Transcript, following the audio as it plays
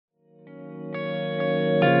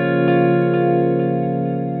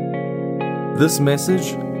This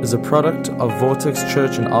message is a product of Vortex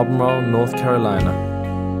Church in Albemarle, North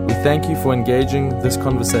Carolina. We thank you for engaging this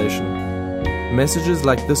conversation. Messages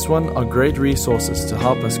like this one are great resources to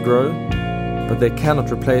help us grow, but they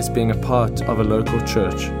cannot replace being a part of a local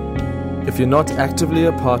church. If you're not actively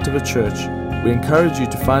a part of a church, we encourage you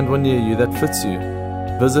to find one near you that fits you.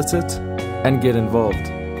 Visit it and get involved.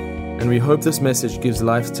 And we hope this message gives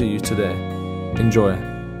life to you today. Enjoy.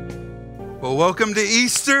 Well, welcome to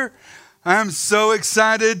Easter. I'm so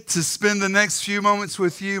excited to spend the next few moments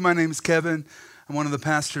with you. My name is Kevin. I'm one of the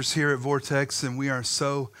pastors here at Vortex, and we are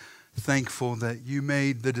so thankful that you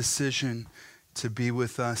made the decision to be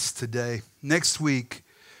with us today. Next week,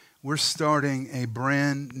 we're starting a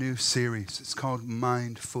brand new series. It's called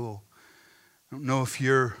Mindful. I don't know if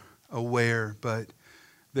you're aware, but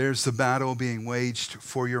there's a battle being waged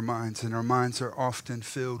for your minds, and our minds are often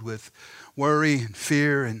filled with worry and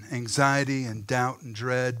fear and anxiety and doubt and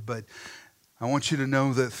dread. But I want you to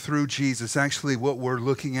know that through Jesus, actually what we're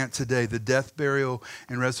looking at today, the death, burial,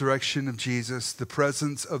 and resurrection of Jesus, the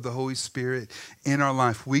presence of the Holy Spirit in our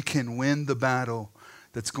life, we can win the battle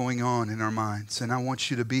that's going on in our minds. And I want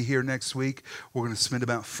you to be here next week. We're going to spend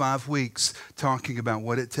about 5 weeks talking about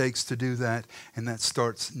what it takes to do that, and that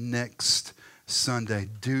starts next Sunday.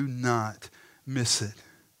 Do not miss it.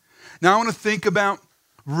 Now I want to think about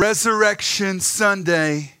Resurrection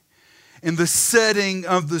Sunday in the setting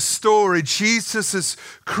of the story. Jesus is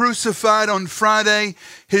crucified on Friday.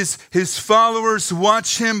 His followers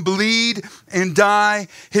watch him bleed and die.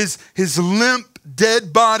 His limp,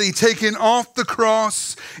 dead body taken off the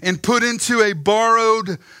cross and put into a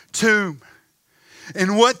borrowed tomb.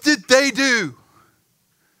 And what did they do?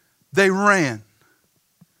 They ran.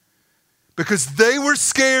 Because they were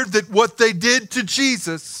scared that what they did to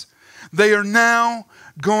Jesus, they are now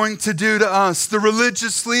going to do to us. The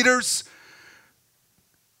religious leaders,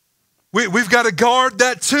 we've got to guard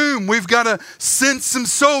that tomb. We've got to send some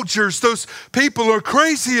soldiers. Those people are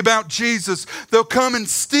crazy about Jesus. They'll come and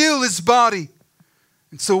steal his body.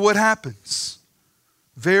 And so what happens?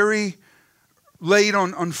 Very late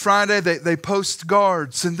on Friday, they post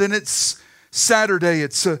guards. And then it's Saturday.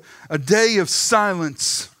 It's a day of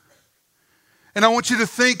silence. And I want you to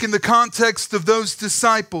think in the context of those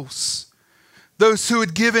disciples, those who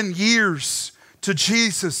had given years to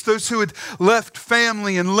Jesus, those who had left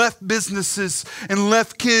family and left businesses and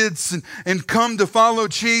left kids and come to follow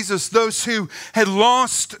Jesus, those who had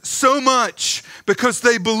lost so much because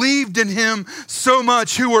they believed in him so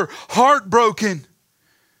much, who were heartbroken.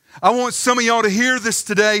 I want some of y'all to hear this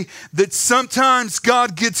today, that sometimes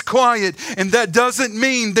God gets quiet, and that doesn't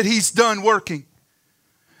mean that he's done working.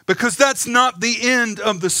 Because that's not the end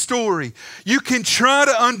of the story. You can try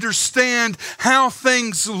to understand how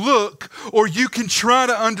things look, or you can try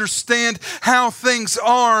to understand how things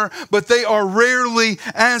are, but they are rarely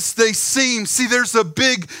as they seem. See, there's a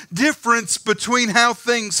big difference between how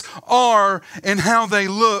things are and how they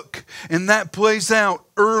look. And that plays out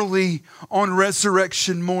early on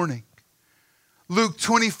resurrection morning. Luke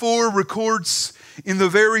 24 records in the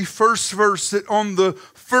very first verse that on the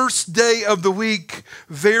first day of the week,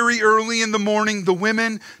 very early in the morning, the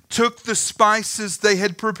women took the spices they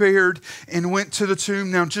had prepared and went to the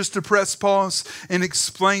tomb. Now, just to press pause and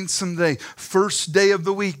explain someday. First day of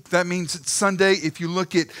the week, that means it's Sunday. If you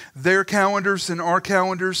look at their calendars and our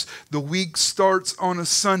calendars, the week starts on a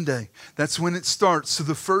Sunday. That's when it starts. So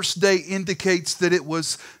the first day indicates that it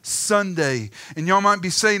was Sunday. And y'all might be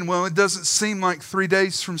saying, well, it doesn't seem like 3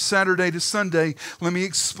 days from Saturday to Sunday. Let me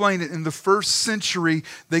explain it. In the first century,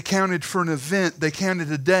 they counted for an event. They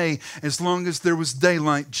counted a day as long as there was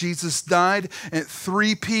daylight. Jesus died at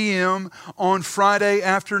 3 p.m. on Friday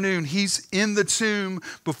afternoon. He's in the tomb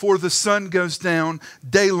before the sun goes down.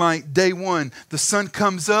 Daylight, day 1. The sun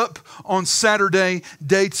comes up on Saturday,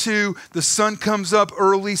 day 2. The sun comes up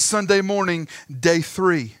early Sunday morning, day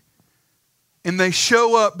 3. And they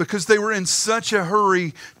show up because they were in such a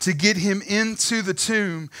hurry to get him into the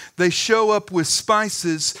tomb. They show up with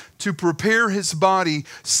spices to prepare his body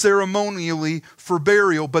ceremonially for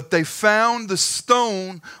burial. But they found the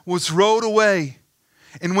stone was rolled away.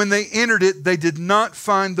 And when they entered it, they did not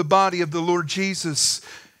find the body of the Lord Jesus.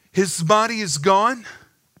 His body is gone.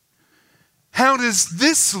 How does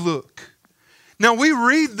this look? Now, we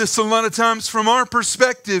read this a lot of times from our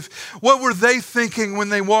perspective. What were they thinking when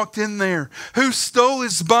they walked in there? Who stole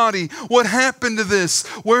his body? What happened to this?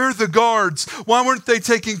 Where are the guards? Why weren't they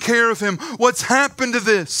taking care of him? What's happened to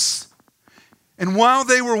this? And while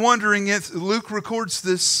they were wondering it, Luke records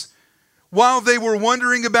this, While they were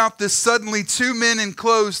wondering about this, suddenly 2 men in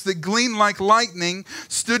clothes that gleamed like lightning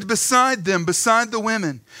stood beside them, beside the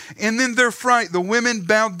women. And in their fright, the women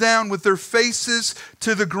bowed down with their faces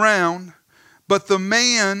to the ground. But the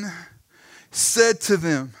man said to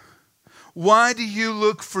them, "Why do you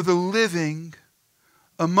look for the living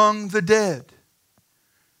among the dead?"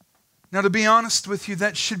 Now, to be honest with you,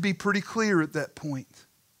 that should be pretty clear at that point.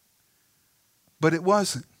 But it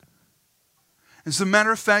wasn't. As a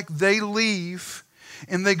matter of fact, they leave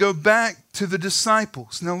and they go back to the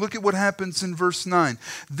disciples. Now look at what happens in verse 9.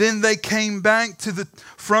 Then they came back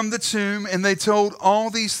from the tomb and they told all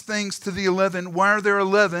these things to the 11. Why are there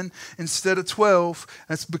 11 instead of 12?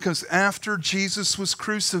 That's because after Jesus was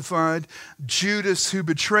crucified, Judas, who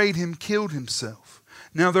betrayed him, killed himself.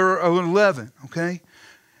 Now there are 11, okay?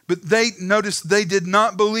 But notice they did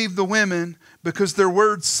not believe the women because their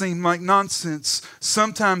words seemed like nonsense.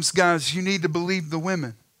 Sometimes, guys, you need to believe the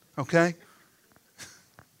women, okay?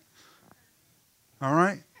 All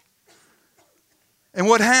right? And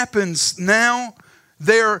what happens now,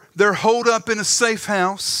 they're holed up in a safe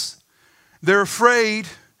house. They're afraid.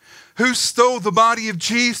 Who stole the body of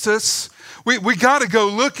Jesus? We got to go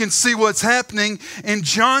look and see what's happening. And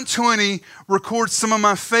John 20 records some of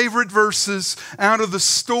my favorite verses out of the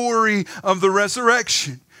story of the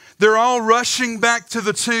resurrection. They're all rushing back to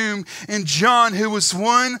the tomb, and John, who was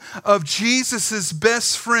one of Jesus'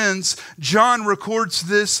 best friends, John records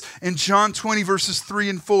this in John 20, verses 3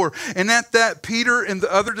 and 4. And at that, Peter and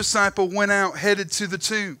the other disciple went out, headed to the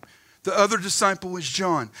tomb. The other disciple was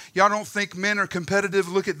John. Y'all don't think men are competitive?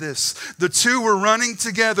 Look at this. The two were running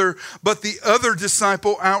together, but the other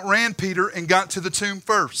disciple outran Peter and got to the tomb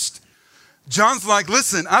first. John's like,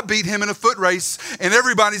 listen, I beat him in a foot race, and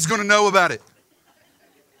everybody's going to know about it.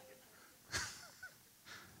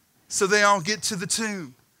 So they all get to the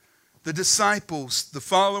tomb. The disciples, the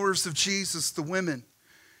followers of Jesus, the women,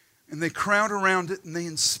 and they crowd around it and they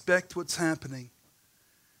inspect what's happening.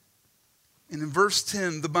 And in verse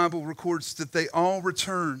 10, the Bible records that they all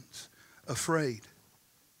returned afraid.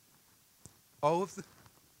 All of them.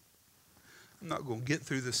 I'm not going to get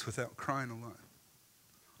through this without crying a lot.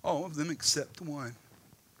 All of them except one.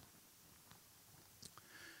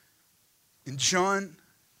 And John,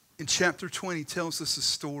 in chapter 20, tells us a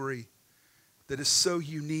story that is so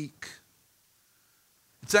unique.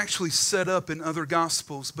 It's actually set up in other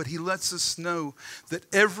Gospels, but he lets us know that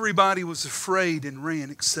everybody was afraid and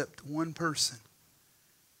ran except one person.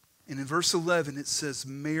 And in verse 11 it says,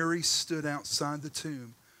 Mary stood outside the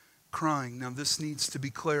tomb crying. Now this needs to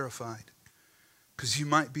be clarified because you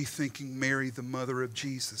might be thinking Mary, the mother of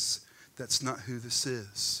Jesus. That's not who this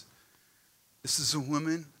is. This is a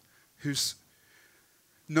woman who's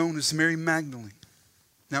known as Mary Magdalene.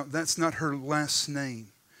 Now that's not her last name.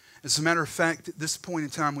 As a matter of fact, at this point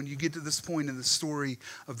in time, when you get to this point in the story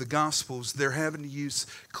of the Gospels, they're having to use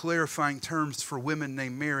clarifying terms for women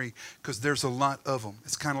named Mary because there's a lot of them.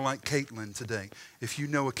 It's kind of like Caitlin today. If you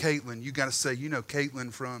know a Caitlin, you got to say, you know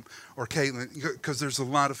Caitlin from, or Caitlin, because there's a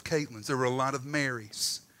lot of Caitlins. There were a lot of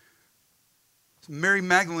Marys. Mary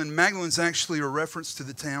Magdalene, Magdalene's actually a reference to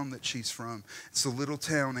the town that she's from. It's a little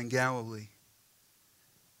town in Galilee.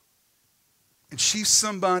 And she's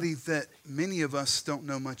somebody that many of us don't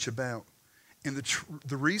know much about. And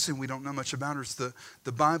the reason we don't know much about her is the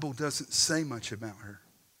Bible doesn't say much about her.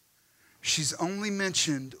 She's only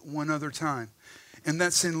mentioned one other time. And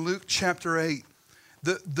that's in Luke chapter 8.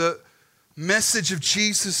 The message of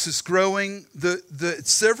Jesus is growing. At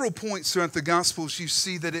several points throughout the Gospels, you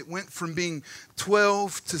see that it went from being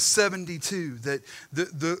 12 to 72. That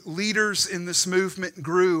the leaders in this movement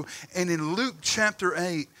grew. And in Luke chapter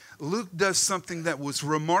 8, Luke does something that was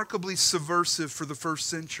remarkably subversive for the first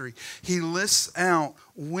century. He lists out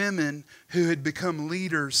women who had become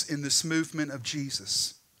leaders in this movement of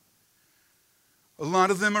Jesus. A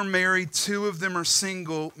lot of them are married. 2 of them are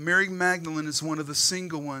single. Mary Magdalene is one of the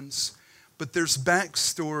single ones. But there's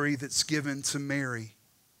backstory that's given to Mary.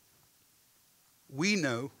 We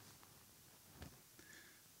know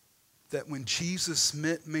that when Jesus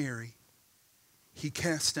met Mary, he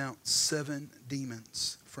cast out 7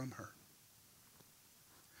 demons from her.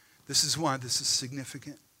 This is why this is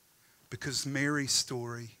significant. Because Mary's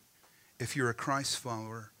story, if you're a Christ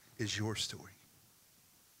follower, is your story.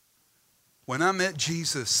 When I met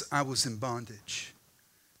Jesus, I was in bondage.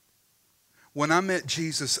 When I met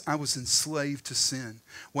Jesus, I was enslaved to sin.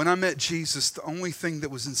 When I met Jesus, the only thing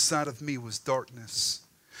that was inside of me was darkness.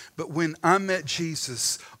 But when I met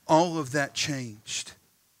Jesus, all of that changed.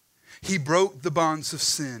 He broke the bonds of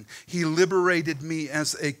sin. He liberated me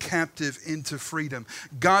as a captive into freedom.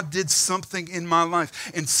 God did something in my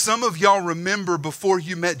life. And some of y'all remember before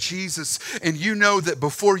you met Jesus, and you know that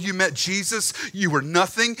before you met Jesus, you were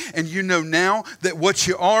nothing. And you know now that what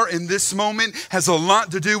you are in this moment has a lot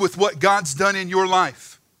to do with what God's done in your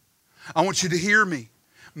life. I want you to hear me.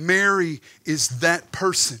 Mary is that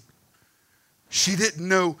person. She didn't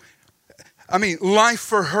know. Life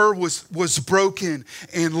for her was broken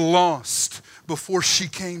and lost before she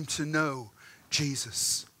came to know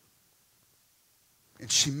Jesus.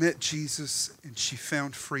 And she met Jesus and she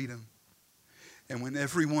found freedom. And when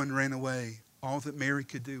everyone ran away, all that Mary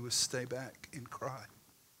could do was stay back and cry.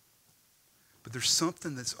 But there's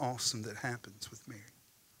something that's awesome that happens with Mary.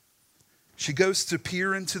 She goes to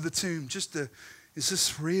peer into the tomb just to, is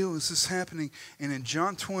this real? Is this happening? And in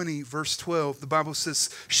John 20, verse 12, the Bible says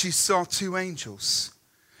she saw two angels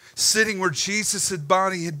sitting where Jesus'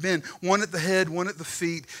 body had been, one at the head, one at the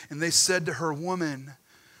feet. And they said to her, "Woman,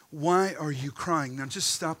 why are you crying?" Now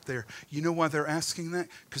just stop there. You know why they're asking that?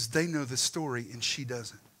 Because they know the story and she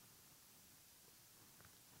doesn't.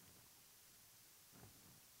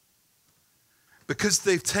 Because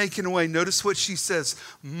they've taken away, notice what she says,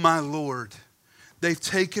 "My Lord." They've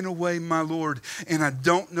taken away my Lord, and I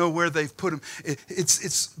don't know where they've put him.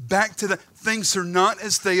 It's back to that. Things are not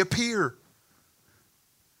as they appear.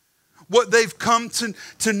 What they've come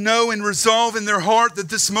to know and resolve in their heart that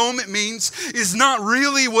this moment means is not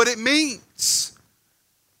really what it means.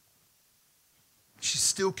 She's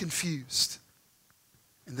still confused.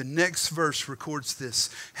 And the next verse records this.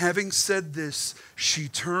 Having said this, she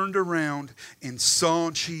turned around and saw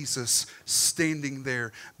Jesus standing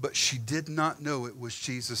there, but she did not know it was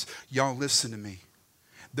Jesus. Y'all listen to me.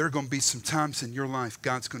 There are going to be some times in your life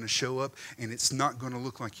God's going to show up and it's not going to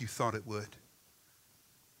look like you thought it would.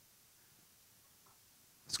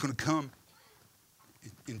 It's going to come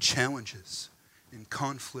in challenges, in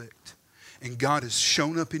conflict. And God has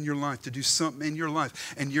shown up in your life to do something in your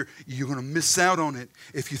life. And you're going to miss out on it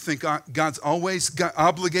if you think God's always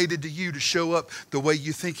obligated to you to show up the way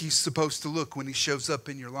you think he's supposed to look when he shows up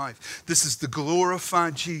in your life. This is the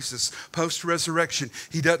glorified Jesus post-resurrection.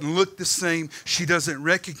 He doesn't look the same. She doesn't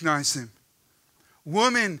recognize him.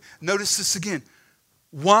 Woman, notice this again.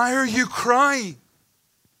 Why are you crying?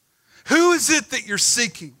 Who is it that you're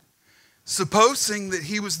seeking? Supposing that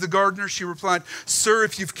he was the gardener, she replied, "Sir,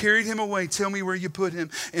 if you've carried him away, tell me where you put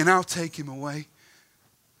him, and I'll take him away."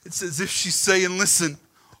 It's as if she's saying, listen,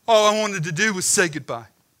 all I wanted to do was say goodbye.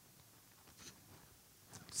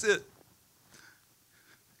 That's it.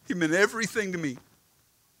 He meant everything to me.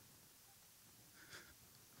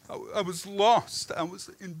 I was lost. I was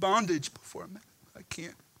in bondage before I met him. I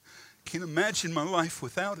can't imagine my life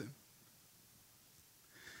without him.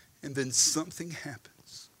 And then something happened.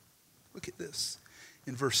 Look at this.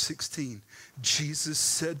 In verse 16, Jesus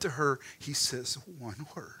said to her, he says one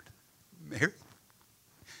word, "Mary."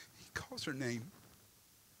 He calls her name.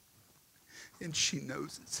 And she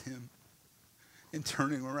knows it's him. And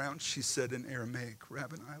turning around, she said in Aramaic,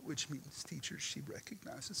 "Rabboni," which means teacher. She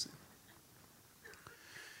recognizes him.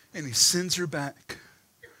 And he sends her back.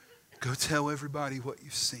 Go tell everybody what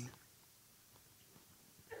you've seen.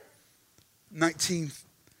 19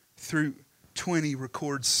 through 20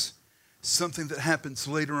 records something that happens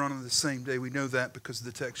later on the same day. We know that because of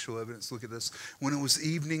the textual evidence. Look at this. When it was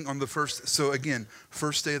evening on the first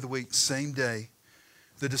day of the week, same day,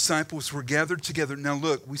 the disciples were gathered together. Now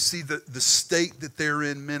look, we see the state that they're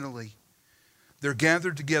in mentally. They're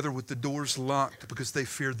gathered together with the doors locked because they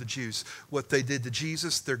feared the Jews. What they did to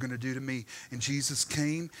Jesus, they're going to do to me. And Jesus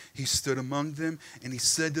came, he stood among them, and he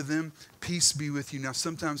said to them, "Peace be with you." Now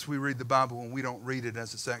sometimes we read the Bible and we don't read it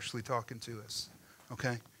as it's actually talking to us.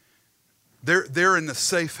 Okay? They're in the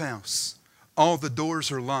safe house. All the doors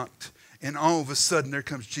are locked. And all of a sudden, there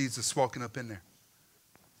comes Jesus walking up in there.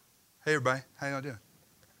 "Hey, everybody. How y'all doing?"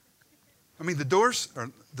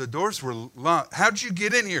 The doors were locked. How'd you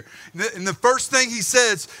get in here? And the first thing he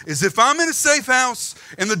says is, if I'm in a safe house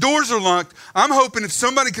and the doors are locked, I'm hoping if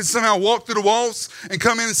somebody could somehow walk through the walls and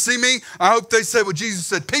come in and see me, I hope they said what Jesus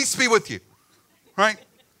said, "Peace be with you." Right?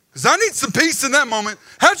 Because I need some peace in that moment.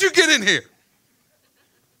 How'd you get in here?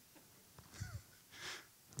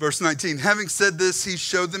 Verse 19, having said this, he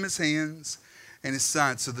showed them his hands and his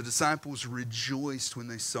side. So the disciples rejoiced when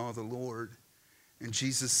they saw the Lord. And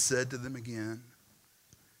Jesus said to them again,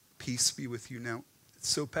 "Peace be with you." Now, it's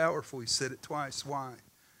so powerful. He said it twice. Why?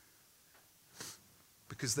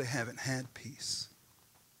 Because they haven't had peace.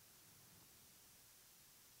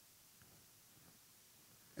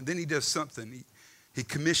 And then he does something. He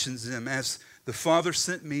commissions them. "As the Father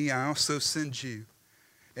sent me, I also send you."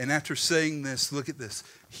 And after saying this, look at this.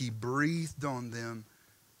 He breathed on them,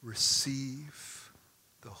 receive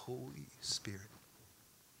the Holy Spirit.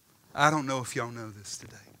 I don't know if y'all know this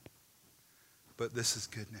today, but this is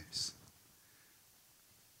good news.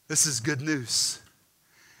 This is good news.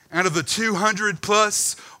 Out of the 200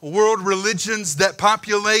 plus world religions that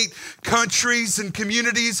populate countries and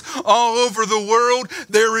communities all over the world,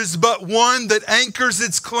 there is but one that anchors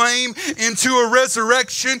its claim into a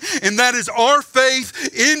resurrection, and that is our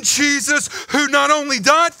faith in Jesus, who not only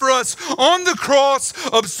died for us on the cross,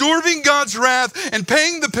 absorbing God's wrath and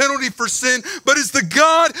paying the penalty for sin, but is the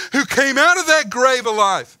God who came out of that grave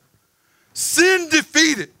alive. Sin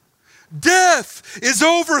defeated. Death is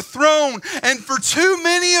overthrown, and for too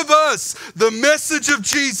many of us, the message of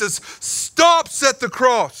Jesus stops at the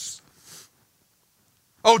cross.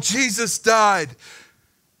 Oh, Jesus died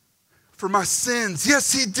for my sins.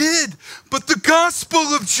 Yes, he did. But the gospel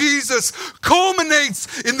of Jesus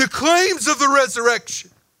culminates in the claims of the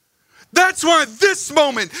resurrection. That's why this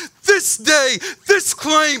moment, this day, this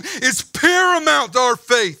claim is paramount to our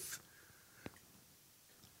faith.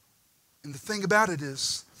 And the thing about it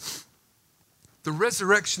is, the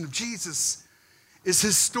resurrection of Jesus is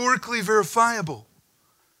historically verifiable.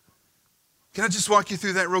 Can I just walk you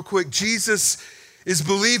through that real quick? Jesus is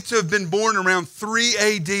believed to have been born around 3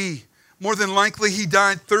 AD. More than likely, he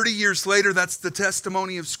died 30 years later. That's the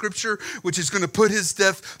testimony of Scripture, which is going to put his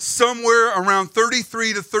death somewhere around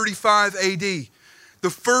 33 to 35 AD. The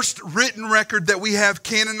first written record that we have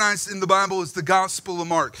canonized in the Bible is the Gospel of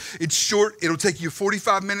Mark. It's short. It'll take you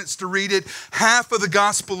 45 minutes to read it. Half of the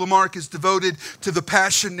Gospel of Mark is devoted to the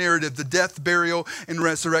passion narrative, the death, burial, and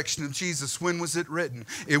resurrection of Jesus. When was it written?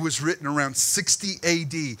 It was written around 60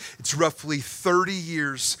 AD. It's roughly 30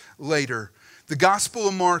 years later. The Gospel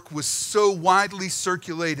of Mark was so widely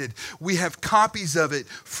circulated, we have copies of it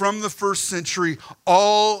from the first century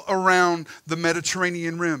all around the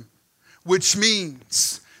Mediterranean rim. Which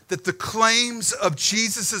means that the claims of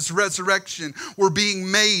Jesus' resurrection were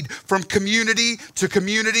being made from community to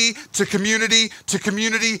community to community to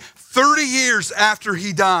community 30 years after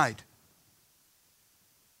he died.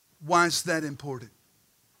 Why is that important?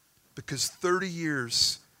 Because 30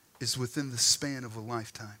 years is within the span of a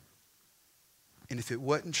lifetime. And if it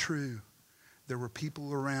wasn't true, there were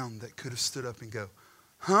people around that could have stood up and go,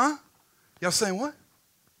 huh? Y'all saying what?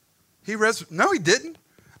 No, he didn't.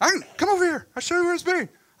 Come over here. I'll show you where it's buried.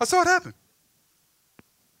 I saw it happen.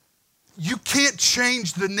 You can't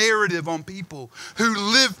change the narrative on people who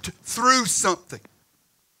lived through something.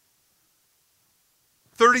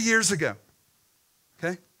 30 years ago.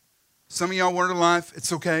 Okay? Some of y'all weren't alive.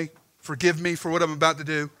 It's okay. Forgive me for what I'm about to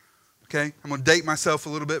do. Okay? I'm going to date myself a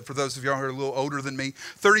little bit for those of y'all who are a little older than me.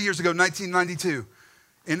 30 years ago, 1992.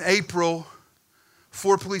 In April,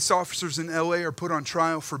 4 police officers in LA are put on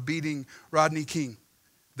trial for beating Rodney King.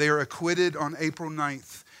 They are acquitted on April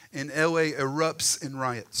 9th, and LA erupts in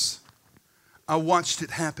riots. I watched it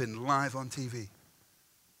happen live on TV.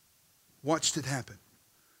 Watched it happen.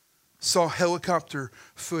 Saw helicopter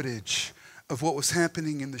footage of what was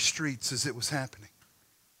happening in the streets as it was happening.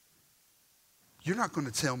 You're not going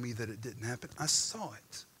to tell me that it didn't happen. I saw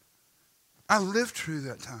it. I lived through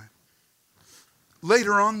that time.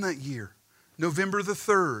 Later on that year, November the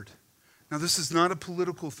 3rd, now, this is not a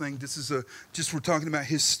political thing. This is we're talking about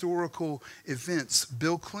historical events.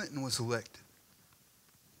 Bill Clinton was elected.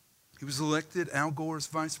 He was elected Al Gore's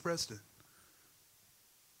vice president.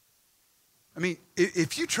 I mean,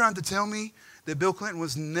 if you tried to tell me that Bill Clinton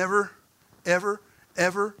was never, ever,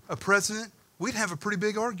 ever a president, we'd have a pretty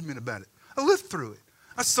big argument about it. I lived through it.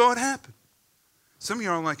 I saw it happen. Some of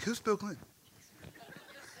y'all are like, who's Bill Clinton?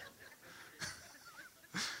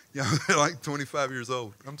 Y'all are like 25 years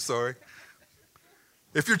old. I'm sorry.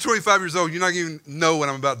 If you're 25 years old, you're not even know what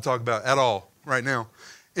I'm about to talk about at all right now.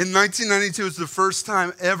 In 1992, it was the first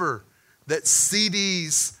time ever that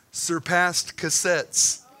CDs surpassed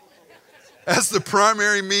cassettes as the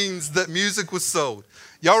primary means that music was sold.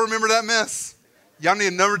 Y'all remember that mess? Y'all need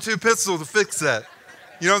a number 2 pencil to fix that.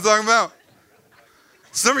 You know what I'm talking about?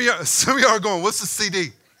 Some of y'all are going, what's a CD?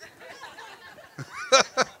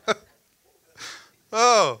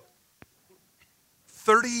 Oh,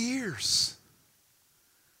 30 years.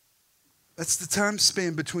 That's the time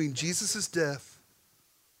span between Jesus' death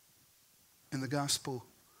and the Gospel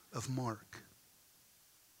of Mark.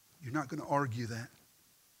 You're not going to argue that.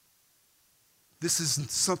 This is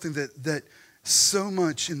something that so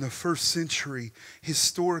much in the first century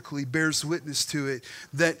historically bears witness to it,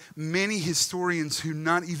 that many historians who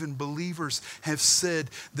not even believers have said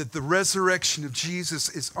that the resurrection of Jesus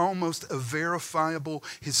is almost a verifiable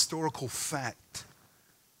historical fact.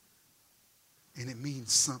 and it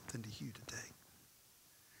means something to you today.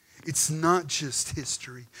 It's not just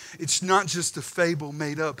history. It's not just a fable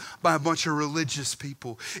made up by a bunch of religious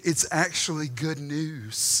people. It's actually good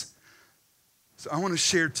news. So I want to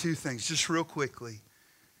share two things just real quickly.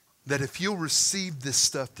 That if you'll receive this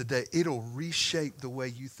stuff today, it'll reshape the way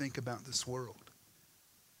you think about this world.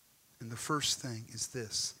 And the first thing is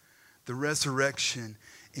this. The resurrection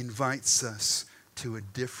invites us to a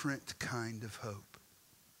different kind of hope.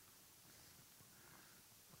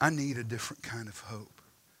 I need a different kind of hope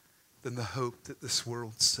than the hope that this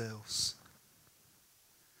world sells.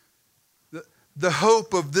 The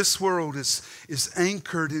hope of this world is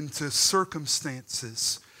anchored into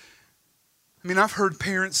circumstances. I mean, I've heard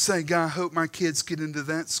parents say, God, I hope my kids get into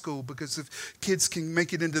that school, because if kids can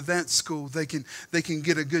make it into that school, they can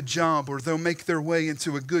get a good job, or they'll make their way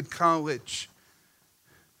into a good college.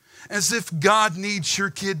 As if God needs your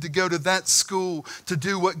kid to go to that school to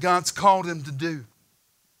do what God's called him to do.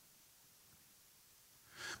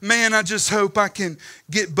 Man, I just hope I can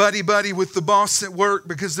get buddy-buddy with the boss at work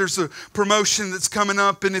because there's a promotion that's coming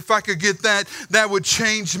up, and if I could get that, that would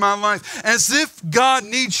change my life. As if God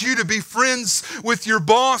needs you to be friends with your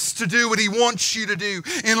boss to do what he wants you to do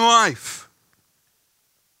in life.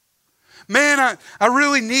 Man, I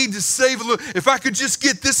really need to save a little. If I could just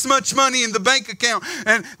get this much money in the bank account,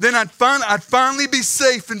 and then I'd finally be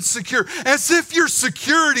safe and secure. As if your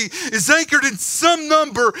security is anchored in some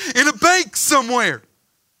number in a bank somewhere.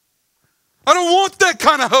 I don't want that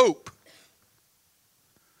kind of hope.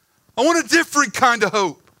 I want a different kind of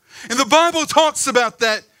hope. And the Bible talks about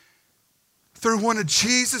that through one of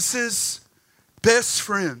Jesus' best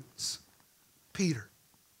friends, Peter.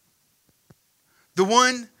 The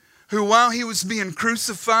one who, while he was being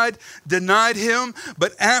crucified, denied him,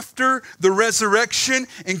 but after the resurrection,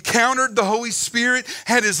 encountered the Holy Spirit,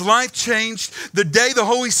 had his life changed. The day the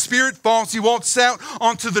Holy Spirit falls, he walks out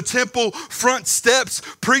onto the temple front steps,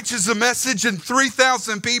 preaches a message, and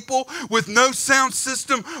 3,000 people with no sound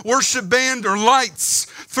system, worship band, or lights.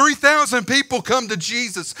 3,000 people come to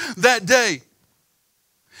Jesus that day.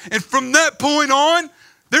 And from that point on,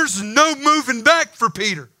 there's no moving back for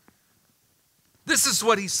Peter. This is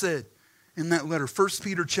what he said in that letter, 1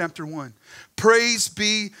 Peter chapter 1. Praise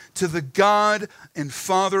be to the God and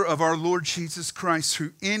Father of our Lord Jesus Christ, who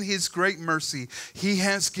in his great mercy, he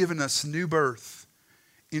has given us new birth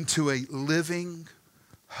into a living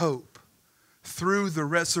hope through the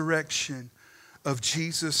resurrection of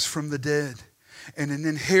Jesus from the dead, and an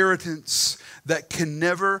inheritance that can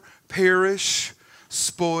never perish,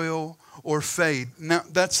 spoil, or fade. Now,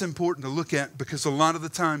 that's important to look at, because a lot of the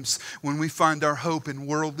times when we find our hope in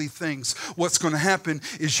worldly things, what's going to happen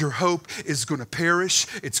is your hope is going to perish,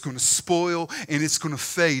 it's going to spoil, and it's going to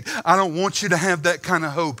fade. I don't want you to have that kind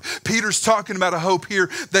of hope. Peter's talking about a hope here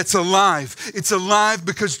that's alive. It's alive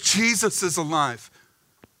because Jesus is alive.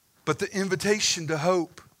 But the invitation to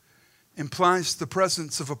hope implies the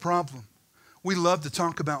presence of a problem. We love to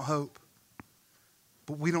talk about hope,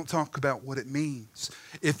 but we don't talk about what it means.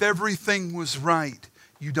 If everything was right,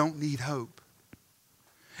 you don't need hope.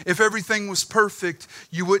 If everything was perfect,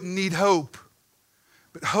 you wouldn't need hope.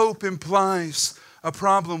 But hope implies a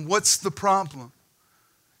problem. What's the problem?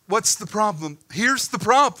 What's the problem? Here's the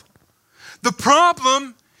problem. The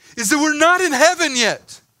problem is that we're not in heaven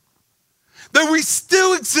yet. That we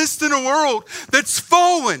still exist in a world that's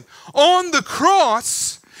fallen. On the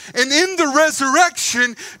cross and in the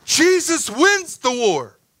resurrection, Jesus wins the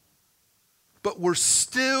war. But we're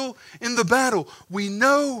still in the battle. We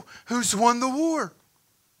know who's won the war.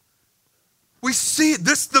 We see it.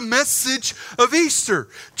 This is the message of Easter.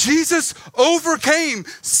 Jesus overcame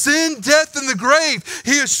sin, death, and the grave.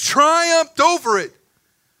 He has triumphed over it.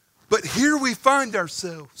 But here we find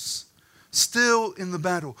ourselves still in the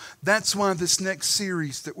battle. That's why this next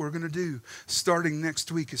series that we're going to do starting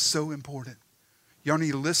next week is so important. Y'all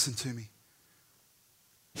need to listen to me.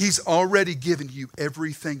 He's already given you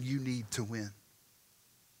everything you need to win.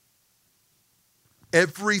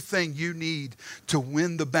 Everything you need to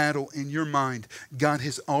win the battle in your mind, God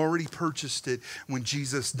has already purchased it when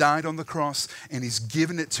Jesus died on the cross, and he's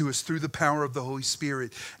given it to us through the power of the Holy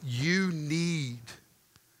Spirit. You need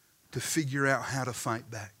to figure out how to fight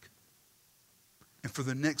back. And for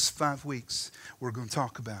the next 5 weeks, we're going to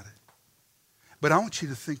talk about it. But I want you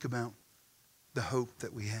to think about the hope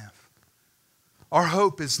that we have. Our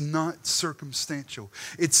hope is not circumstantial.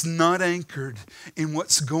 It's not anchored in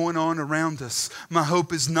what's going on around us. My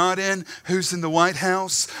hope is not in who's in the White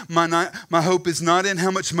House. My hope is not in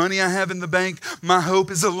how much money I have in the bank. My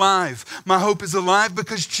hope is alive. My hope is alive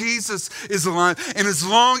because Jesus is alive. And as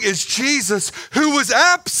long as Jesus, who was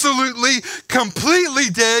absolutely, completely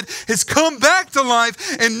dead, has come back to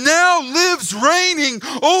life and now lives reigning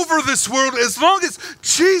over this world, as long as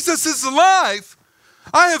Jesus is alive,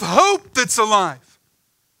 I have hope that's alive.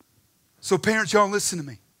 So parents, y'all listen to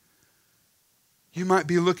me. You might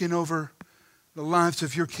be looking over the lives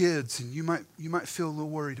of your kids and you might feel a little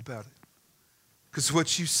worried about it. Because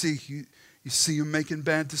what you see, you see them making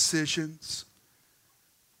bad decisions.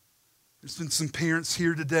 There's been some parents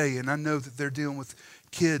here today, and I know that they're dealing with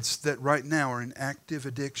kids that right now are in active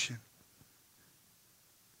addiction.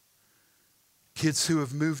 Kids who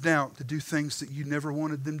have moved out to do things that you never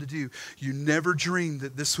wanted them to do. You never dreamed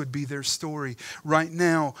that this would be their story. Right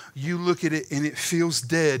now, you look at it and it feels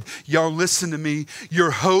dead. Y'all listen to me. Your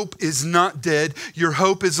hope is not dead. Your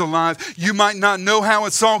hope is alive. You might not know how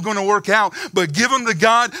it's all going to work out, but give them to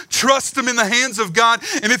God. Trust them in the hands of God.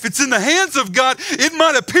 And if it's in the hands of God, it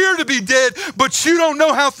might appear to be dead, but you don't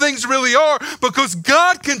know how things really are, because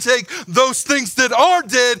God can take those things that are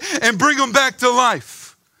dead and bring them back to life.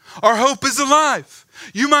 Our hope is alive.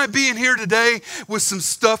 You might be in here today with some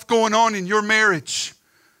stuff going on in your marriage.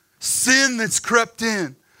 Sin that's crept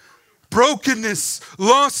in. Brokenness,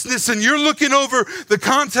 lostness, and you're looking over the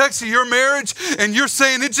context of your marriage and you're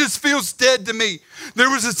saying, it just feels dead to me. There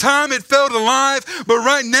was a time it felt alive, but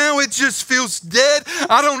right now it just feels dead.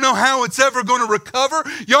 I don't know how it's ever going to recover.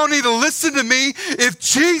 Y'all need to listen to me. If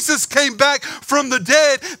Jesus came back from the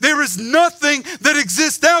dead, there is nothing that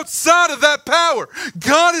exists outside of that power.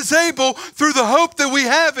 God is able, through the hope that we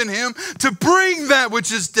have in Him, to bring that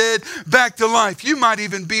which is dead back to life. You might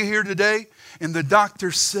even be here today and the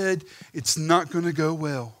doctor said it's not going to go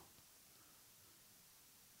well.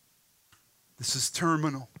 This is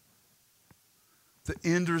terminal. The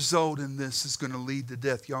end result in this is going to lead to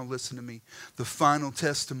death. Y'all listen to me. The final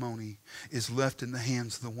testimony is left in the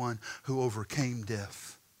hands of the one who overcame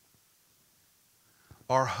death.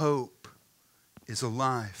 Our hope is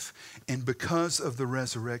alive. And because of the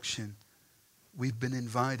resurrection, we've been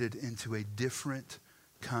invited into a different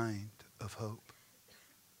kind of hope.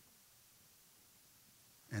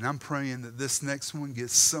 And I'm praying that this next one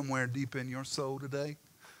gets somewhere deep in your soul today.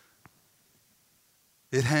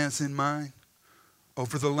 It has in mine.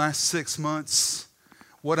 Over the last 6 months,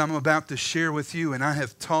 what I'm about to share with you, and I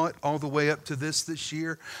have taught all the way up to this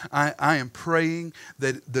year, I am praying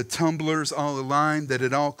that the tumblers all align, that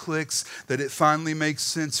it all clicks, that it finally makes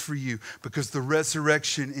sense for you, because the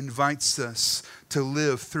resurrection invites us to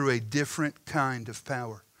live through a different kind of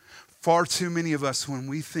power. Far too many of us, when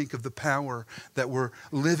we think of the power that we're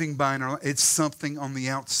living by in our life, it's something on the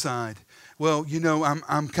outside. Well, you know,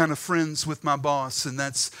 I'm kind of friends with my boss, and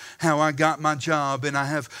that's how I got my job, and I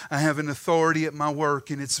have an authority at my work,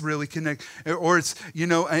 and it's really connected. Or it's, you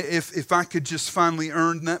know, if I could just finally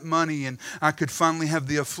earn that money, and I could finally have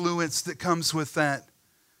the affluence that comes with that.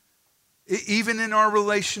 Even in our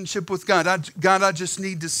relationship with God, I just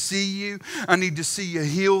need to see you. I need to see you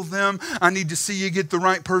heal them. I need to see you get the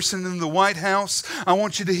right person in the White House. I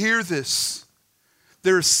want you to hear this.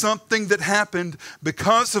 There is something that happened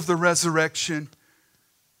because of the resurrection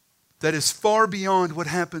that is far beyond what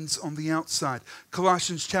happens on the outside.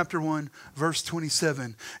 Colossians chapter 1, verse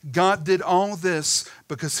 27. God did all this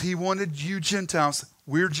because He wanted you Gentiles,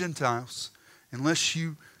 we're Gentiles, unless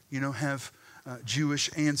you have Jewish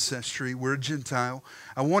ancestry, we're a Gentile.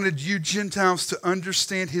 I wanted you Gentiles to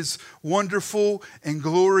understand His wonderful and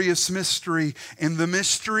glorious mystery. And the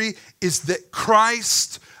mystery is that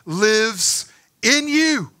Christ lives in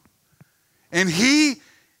you. And He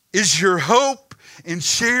is your hope in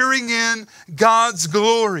sharing in God's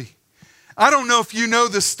glory. I don't know if you know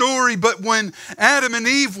the story, but when Adam and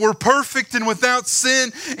Eve were perfect and without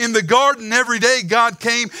sin in the garden every day, God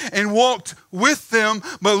came and walked with them.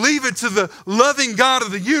 But leave it to the loving God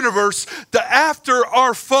of the universe to, after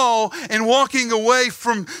our fall and walking away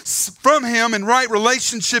from Him in right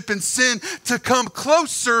relationship and sin, to come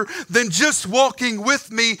closer than just walking with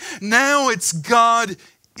me. Now it's God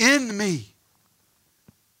in me.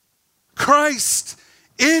 Christ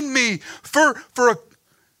in me. For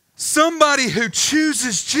somebody who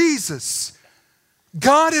chooses Jesus,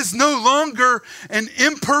 God is no longer an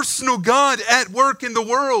impersonal God at work in the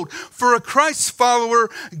world. For a Christ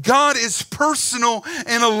follower, God is personal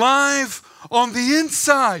and alive on the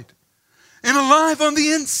inside. and alive on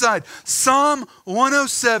the inside. Psalm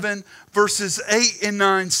 107 verses 8 and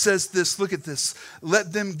 9 says this. Look at this.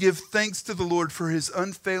 Let them give thanks to the Lord for his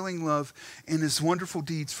unfailing love and his wonderful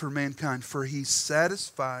deeds for mankind. For he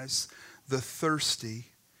satisfies the thirsty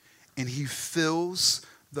and he fills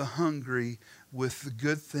the hungry with the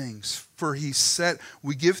good things. For he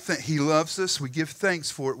loves us. We give thanks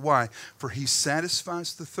for it. Why? For he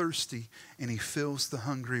satisfies the thirsty and he fills the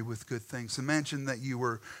hungry with good things. Imagine that you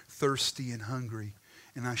were thirsty and hungry,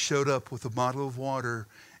 and I showed up with a bottle of water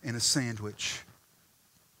and a sandwich.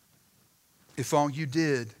 If all you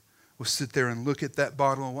did was sit there and look at that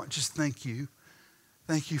bottle of water, just thank you.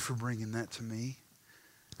 Thank you for bringing that to me.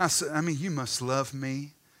 I mean, you must love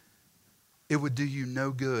me. It would do you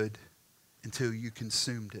no good until you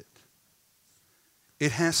consumed it.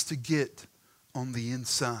 It has to get on the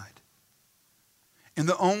inside. And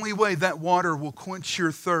the only way that water will quench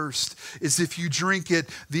your thirst is if you drink it.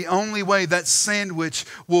 The only way that sandwich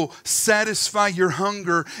will satisfy your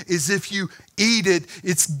hunger is if you eat it.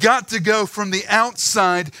 It's got to go from the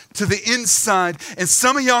outside to the inside. And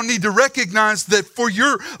some of y'all need to recognize that for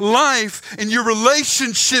your life and your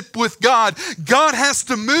relationship with God, God has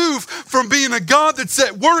to move from being a God that's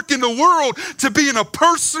at work in the world to being a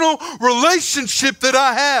personal relationship that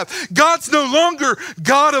I have. God's no longer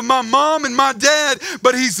God of my mom and my dad,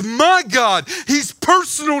 but he's my God. He's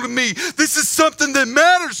personal to me. This is something that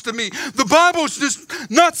matters to me. The Bible is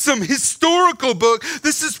just not some historical book.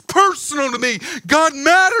 This is personal to me. God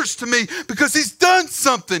matters to me because he's done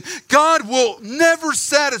something. God will never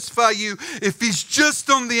satisfy you if he's just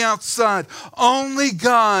on the outside. Only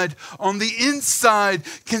God on the inside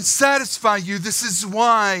can satisfy you. This is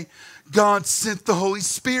why God sent the Holy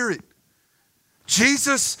Spirit.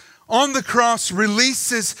 Jesus on the cross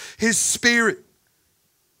releases his Spirit.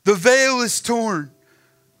 The veil is torn.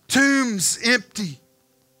 Tombs empty.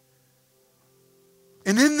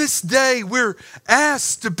 And in this day, we're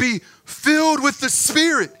asked to be filled with the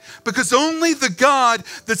Spirit because only the God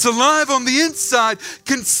that's alive on the inside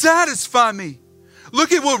can satisfy me.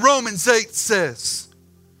 Look at what Romans 8 says.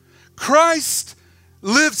 Christ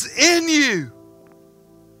lives in you.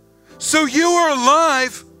 So you are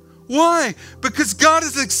alive. Why? Because God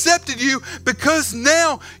has accepted you, because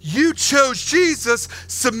now you chose Jesus,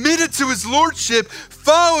 submitted to his lordship,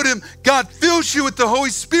 followed him. God fills you with the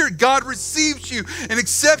Holy Spirit. God receives you and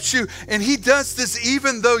accepts you. And he does this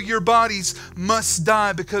even though your bodies must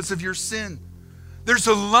die because of your sin. There's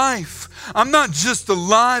a life. I'm not just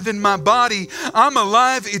alive in my body. I'm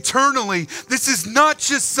alive eternally. This is not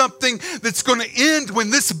just something that's going to end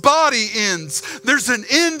when this body ends. There's an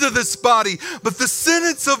end to this body. But the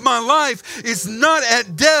sentence of my life is not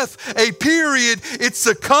at death, a period. It's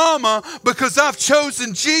a comma because I've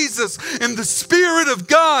chosen Jesus and the Spirit of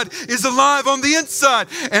God is alive on the inside.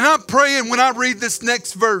 And I'm praying when I read this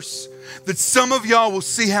next verse that some of y'all will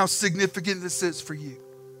see how significant this is for you.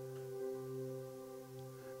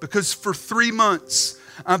 Because for 3 months,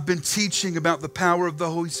 I've been teaching about the power of the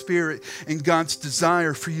Holy Spirit and God's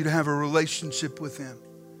desire for you to have a relationship with him.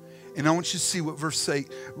 And I want you to see what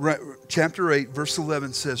chapter 8, verse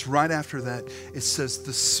 11 says. Right after that, it says,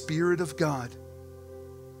 the Spirit of God,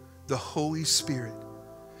 the Holy Spirit,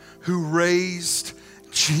 who raised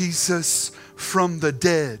Jesus from the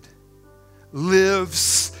dead,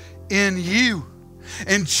 lives in you.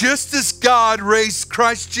 And just as God raised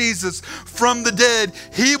Christ Jesus from the dead,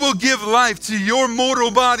 he will give life to your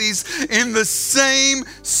mortal bodies in the same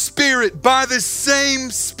Spirit, by the same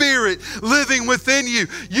Spirit living within you.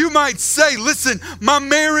 You might say, listen, my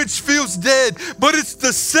marriage feels dead, but it's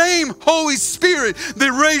the same Holy Spirit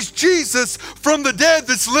that raised Jesus from the dead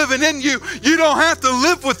that's living in you. You don't have to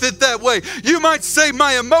live with it that way. You might say,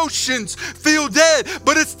 my emotions feel dead,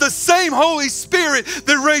 but it's the same Holy Spirit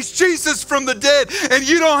that raised Jesus from the dead. And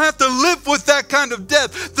you don't have to live with that kind of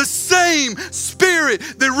death. The same Spirit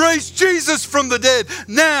that raised Jesus from the dead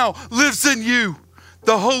now lives in you.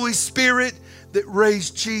 The Holy Spirit that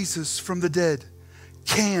raised Jesus from the dead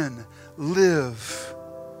can live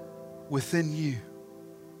within you.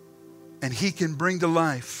 And he can bring to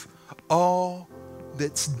life all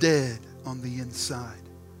that's dead on the inside.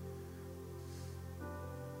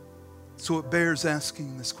 So it bears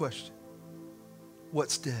asking this question.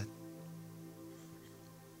 What's dead?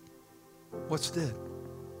 What's dead?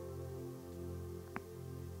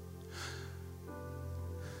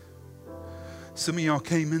 Some of y'all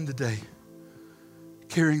came in today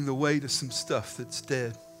carrying the weight of some stuff that's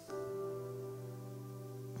dead.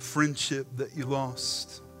 A friendship that you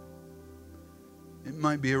lost. It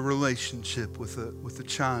might be a relationship with a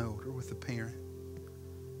child or with a parent.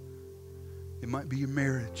 It might be your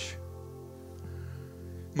marriage.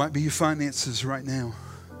 Might be your finances right now.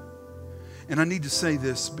 And I need to say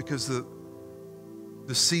this because the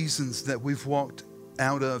seasons that we've walked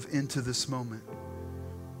out of into this moment,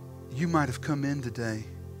 you might have come in today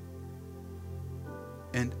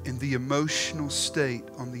and the emotional state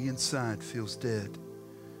on the inside feels dead.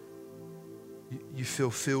 You feel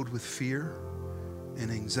filled with fear and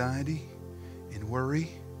anxiety and worry.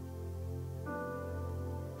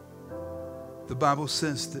 The Bible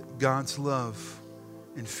says that God's love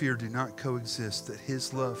and fear do not coexist, that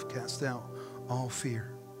His love casts out all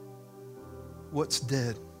fear. What's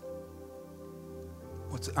dead?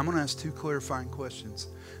 I'm going to ask 2 clarifying questions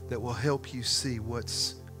that will help you see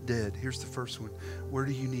what's dead. Here's the first one. Where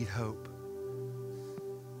do you need hope?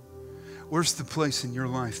 Where's the place in your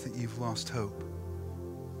life that you've lost hope?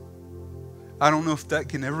 I don't know if that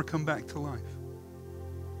can ever come back to life.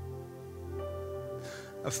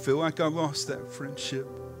 I feel like I lost that friendship.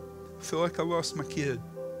 I feel like I lost my kid.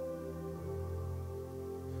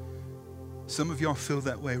 Some of y'all feel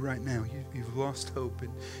that way right now. You've lost hope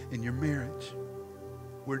in your marriage.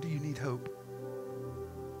 Where do you need hope?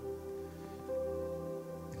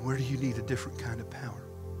 And where do you need a different kind of power?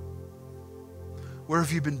 Where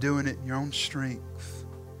have you been doing it in your own strength,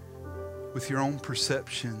 with your own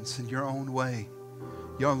perceptions and your own way?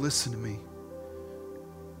 Y'all listen to me.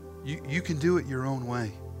 You can do it your own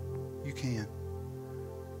way. You can.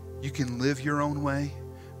 You can live your own way,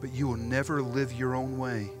 but you will never live your own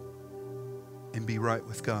way and be right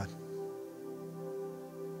with God.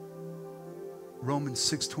 Romans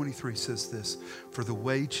 6:23 says this, for the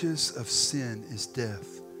wages of sin is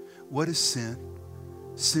death. What is sin?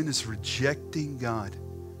 Sin is rejecting God.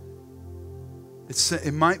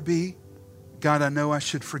 It might be, God, I know I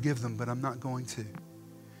should forgive them, but I'm not going to.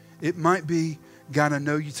 It might be, God, I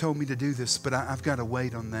know you told me to do this, but I've got to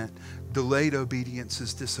wait on that. Delayed obedience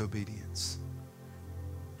is disobedience.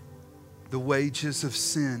 The wages of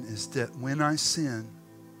sin is death. When I sin,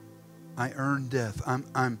 I earn death.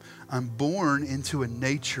 I'm born into a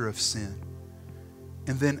nature of sin.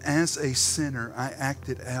 And then as a sinner, I act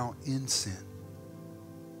it out in sin.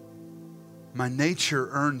 My nature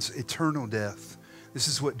earns eternal death. This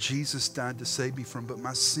is what Jesus died to save me from. But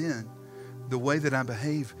my sin, the way that I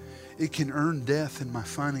behave, it can earn death in my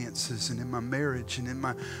finances and in my marriage and in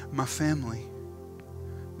my family.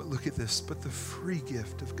 But look at this. But the free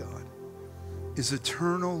gift of God is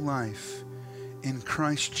eternal life in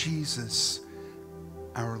Christ Jesus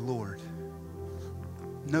our Lord.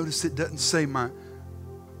 Notice it doesn't say my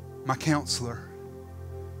counselor.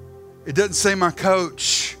 It doesn't say my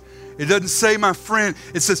coach. It doesn't say my friend.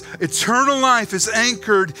 It says eternal life is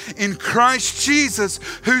anchored in Christ Jesus,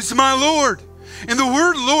 who's my Lord. And the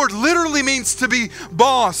word Lord literally means to be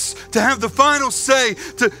boss, to have the final say,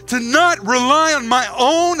 to not rely on my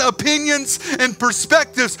own opinions and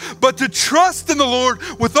perspectives, but to trust in the Lord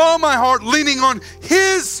with all my heart, leaning on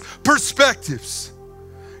His perspectives.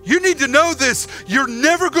 You need to know this. You're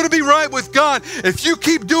never going to be right with God if you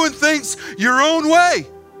keep doing things your own way.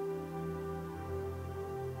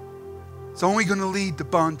 It's only going to lead to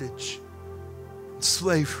bondage,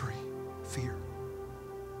 slavery, fear.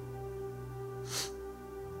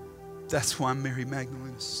 That's why Mary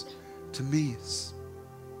Magdalene to me is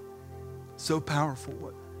so powerful.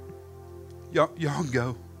 What y'all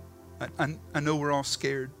go. I know we're all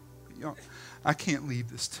scared. Y'all, I can't leave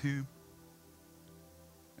this tomb.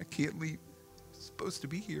 I can't leave. It's supposed to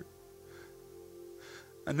be here.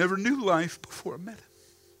 I never knew life before I met him.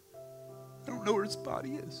 I don't know where his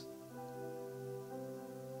body is.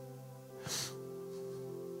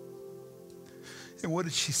 And what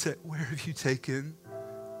did she say? Where have you taken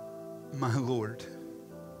my Lord?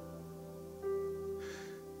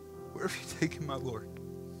 Where have you taken my Lord?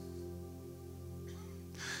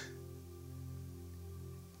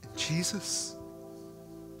 And Jesus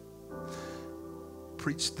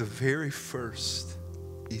preached the very first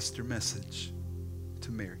Easter message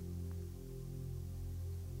to Mary.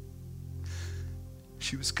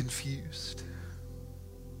 She was confused.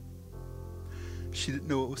 She didn't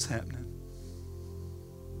know what was happening.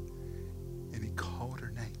 And he called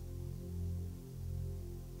her name.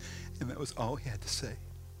 And that was all he had to say.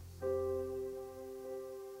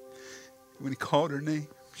 When he called her name,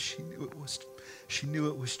 she knew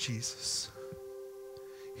it was Jesus.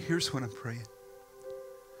 Here's what I'm praying.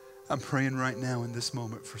 I'm praying right now in this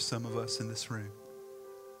moment for some of us in this room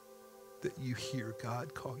that you hear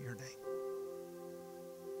God call your name.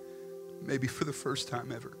 Maybe for the first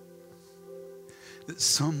time ever. That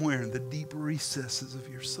somewhere in the deep recesses of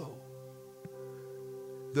your soul,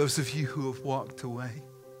 those of you who have walked away,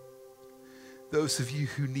 those of you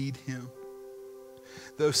who need him,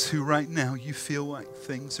 Those who right now you feel like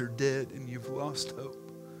things are dead and you've lost hope,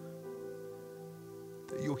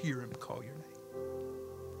 that you'll hear him call your name.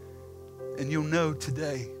 And you'll know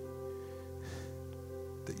today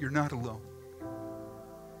that you're not alone.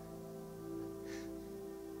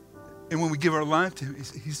 And when we give our life to him,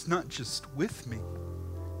 he's not just with me,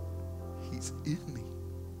 he's in me.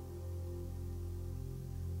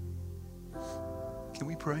 Can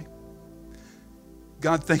we pray?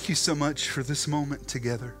 God, thank you so much for this moment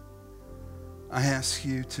together. I ask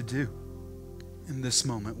you to do in this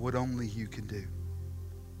moment what only you can do.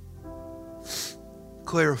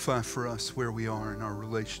 Clarify for us where we are in our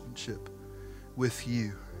relationship with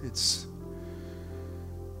you. It's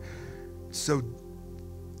so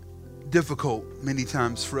difficult many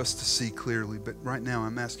times for us to see clearly, but right now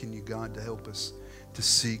I'm asking you, God, to help us to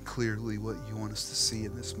see clearly what you want us to see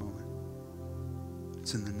in this moment.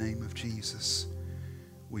 It's in the name of Jesus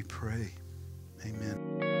we pray.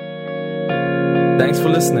 Amen. Thanks for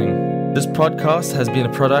listening. This podcast has been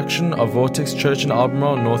a production of Vortex Church in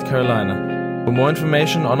Albemarle, North Carolina. For more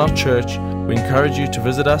information on our church, we encourage you to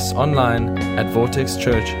visit us online at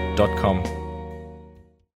vortexchurch.com.